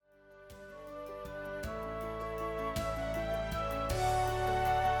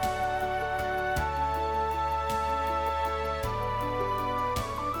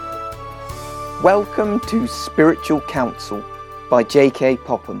Welcome to Spiritual Counsel by J.K.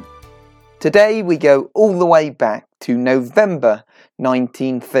 Popham. Today we go all the way back to November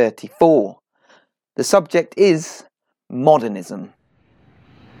 1934. The subject is modernism.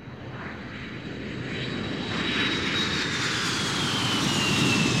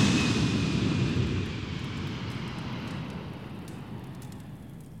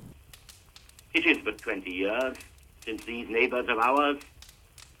 It is but 20 years since these neighbours of ours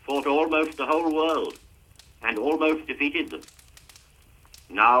fought almost the whole world and almost defeated them.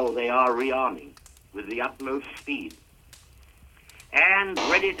 Now they are rearming with the utmost speed and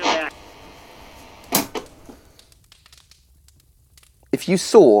ready to their... If you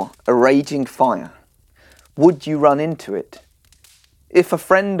saw a raging fire, would you run into it? If a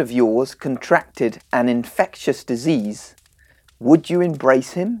friend of yours contracted an infectious disease, would you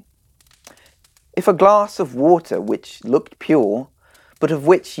embrace him? If a glass of water which looked pure, but of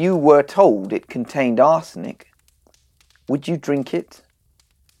which you were told it contained arsenic, would you drink it?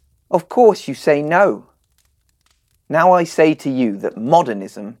 Of course you say no. Now I say to you that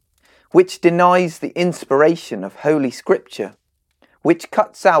modernism, which denies the inspiration of Holy Scripture, which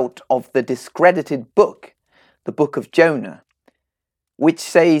cuts out of the discredited book, the book of Jonah, which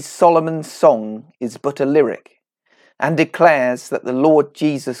says Solomon's song is but a lyric, and declares that the Lord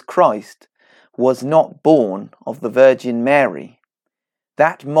Jesus Christ was not born of the Virgin Mary,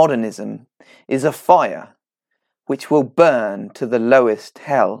 that modernism is a fire which will burn to the lowest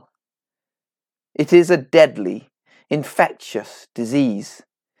hell. It is a deadly, infectious disease,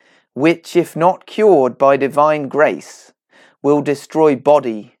 which, if not cured by divine grace, will destroy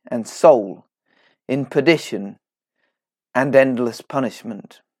body and soul in perdition and endless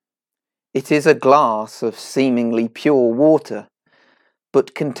punishment. It is a glass of seemingly pure water,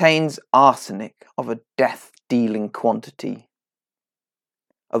 but contains arsenic of a death-dealing quantity.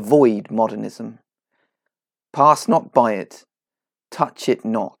 Avoid modernism. Pass not by it. Touch it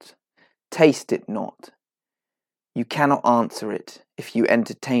not. Taste it not. You cannot answer it if you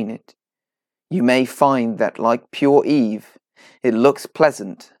entertain it. You may find that, like pure Eve, it looks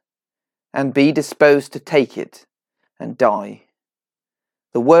pleasant, and be disposed to take it and die.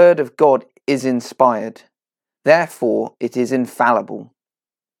 The word of God is inspired, therefore it is infallible.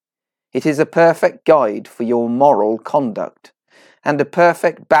 It is a perfect guide for your moral conduct, and a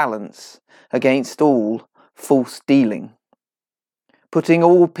perfect balance against all false dealing. Putting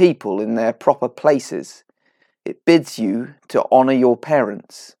all people in their proper places, it bids you to honour your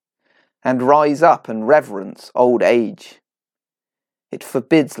parents, and rise up and reverence old age. It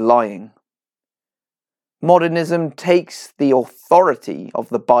forbids lying. Modernism takes the authority of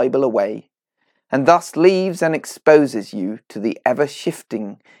the Bible away, and thus leaves and exposes you to the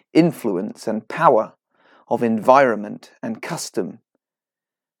ever-shifting influence and power of environment and custom,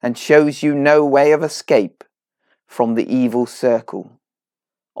 and shows you no way of escape from the evil circle.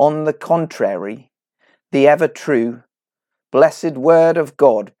 On the contrary, the ever-true, blessed Word of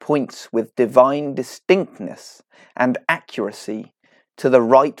God points with divine distinctness and accuracy to the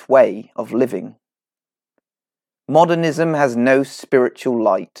right way of living. Modernism has no spiritual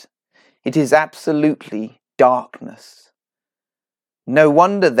light. It is absolutely darkness. No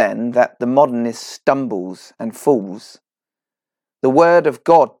wonder then that the modernist stumbles and falls. The Word of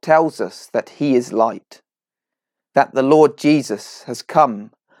God tells us that He is light, that the Lord Jesus has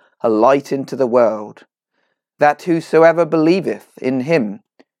come a light into the world, that whosoever believeth in Him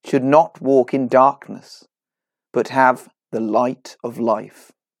should not walk in darkness, but have the light of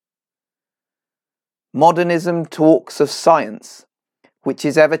life. Modernism talks of science, which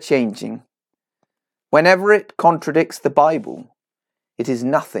is ever-changing. Whenever it contradicts the Bible, it is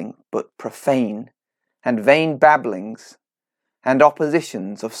nothing but profane and vain babblings and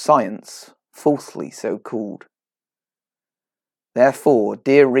oppositions of science, falsely so called. Therefore,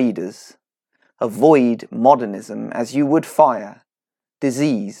 dear readers, avoid modernism as you would fire,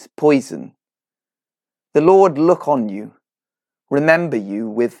 disease, poison. The Lord look on you, remember you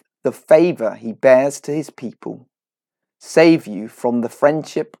with the favour He bears to His people, save you from the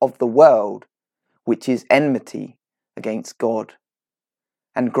friendship of the world, which is enmity against God,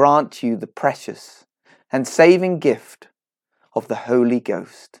 and grant you the precious and saving gift of the Holy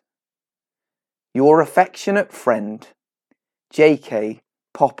Ghost. Your affectionate friend, J.K.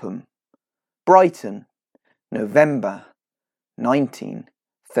 Popham, Brighton, November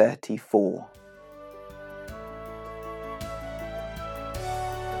 1934.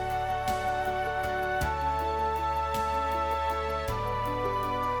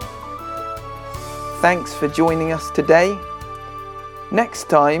 Thanks for joining us today. Next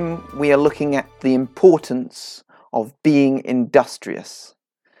time we are looking at the importance of being industrious.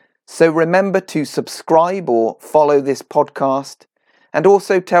 So remember to subscribe or follow this podcast, and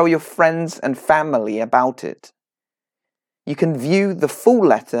also tell your friends and family about it. You can view the full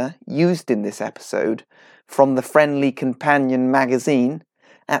letter used in this episode from the Friendly Companion magazine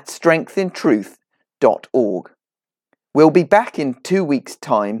at strengthintruth.org. We'll be back in 2 weeks'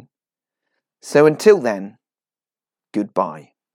 time, so until then, goodbye.